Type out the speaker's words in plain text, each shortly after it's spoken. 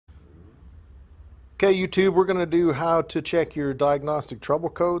Okay, YouTube, we're going to do how to check your diagnostic trouble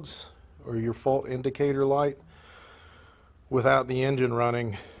codes or your fault indicator light without the engine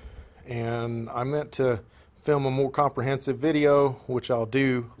running. And I meant to film a more comprehensive video, which I'll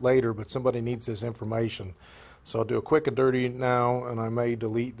do later, but somebody needs this information. So I'll do a quick and dirty now, and I may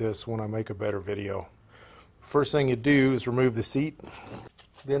delete this when I make a better video. First thing you do is remove the seat.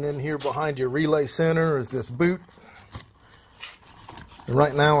 Then in here behind your relay center is this boot. And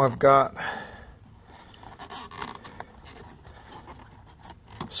right now I've got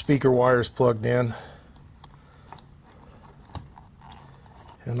speaker wires plugged in,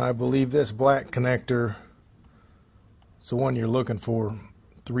 and I believe this black connector is the one you're looking for.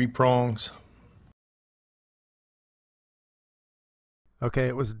 3 prongs. Okay,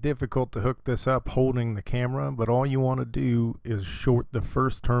 it was difficult to hook this up holding the camera, but all you want to do is short the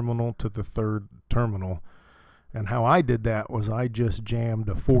first terminal to the third terminal. And how I did that was I just jammed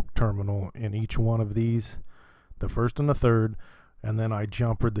a fork terminal in each one of these, the first and the third, and then I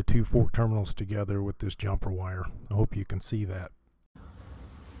jumpered the 2 fork terminals together with this jumper wire. I hope you can see that.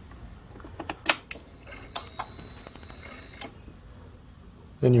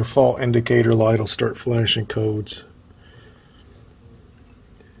 Then your fault indicator light will start flashing codes.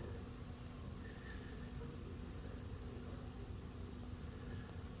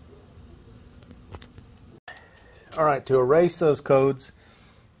 Alright, to erase those codes,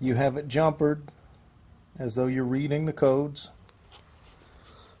 you have it jumpered as though you're reading the codes.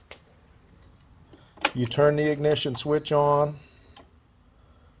 You turn the ignition switch on.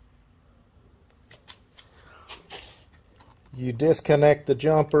 You disconnect the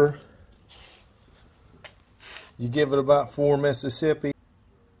jumper. You give it about 4 Mississippi.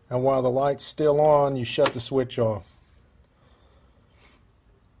 And while the light's still on, you shut the switch off.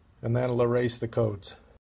 And that'll erase the codes.